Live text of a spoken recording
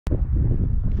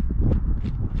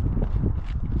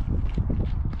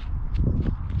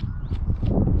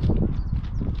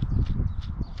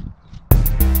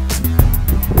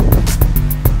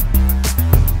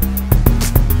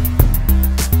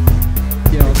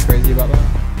you about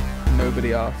that?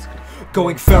 Nobody asked.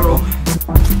 Going feral,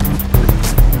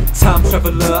 time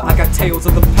traveler, I got tales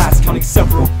of the past, counting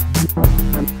several.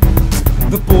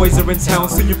 The boys are in town,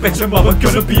 so you bet your mama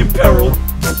gonna be in peril.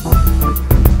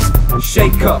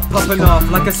 Shake up, popping off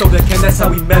like a soda can, that's how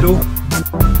we meddle.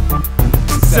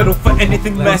 Settle for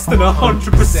anything less than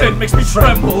 100% makes me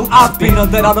tremble. I've been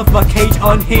let out of my cage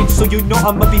unhinged, so you know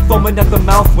I'ma be foaming at the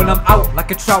mouth when I'm out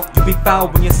like a trout. You'll be foul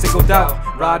when you're singled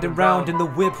out, riding round in the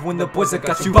whip when the boys have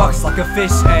got you boxed like a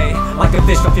fish, ayy. Like a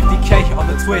fish on 50K on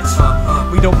the Twitch.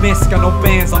 We don't miss, got no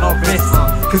bands on our wrists,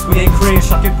 cause we ain't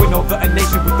cringe. I can win over a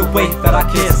nation with the way that I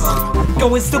kiss.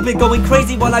 Going stupid, going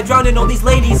crazy while I drown in all these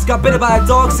ladies. Got bitten by a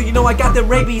dog, so you know I got the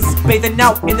rabies. Bathing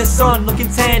out in the sun, looking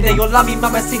tan. Yo la mi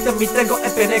mamacita, mi tengo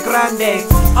FN grande.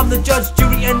 I'm the judge,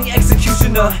 jury, and the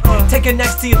executioner. Take a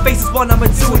next to your face is what I'ma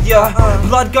do with ya.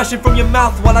 Blood gushing from your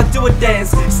mouth while I do a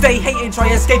dance. Stay hating,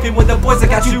 try escaping when the boys I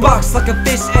got you boxed like a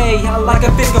fish, ayy. Like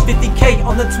a fish, got 50K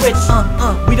on the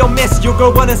Twitch. We don't miss, your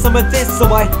girl wanted some of this, so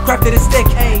I crafted a stick.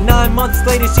 9 months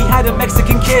later, she had a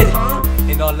Mexican kid.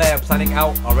 In our lair, planning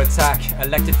out our attack.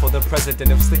 Elected for the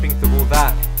president of sleeping through all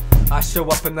that. I show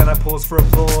up and then I pause for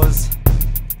applause.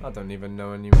 I don't even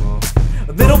know anymore.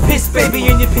 A little piss baby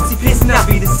in your pissy piss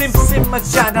nappy. The simps in my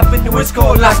chat happen to it's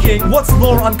called lacking. What's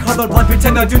more, I'm colorblind,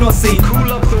 pretend I do not see.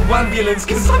 Cool up the ambulance,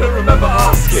 cause I don't remember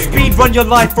asking. Speed run your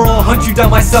life or I'll hunt you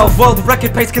down myself. World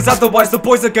record pace, cause otherwise the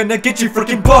boys are gonna get you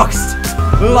freaking boxed.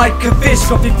 Like a fish,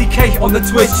 got 50K on the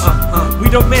Twitch. We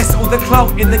don't miss all the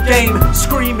clout in the game.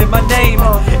 Screaming my name,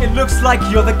 it looks like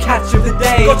you're the catch of the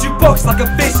day. Got you boxed like a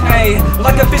fish, ayy.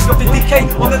 Like a fish, got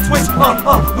 50K on the Twitch.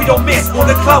 We don't miss all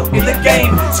the clout in the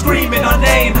game. Screaming our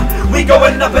name, we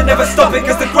going up and never stopping,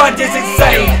 cause the grind is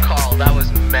insane. Yo, Carl, that was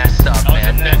messed up,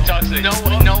 man. That was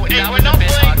a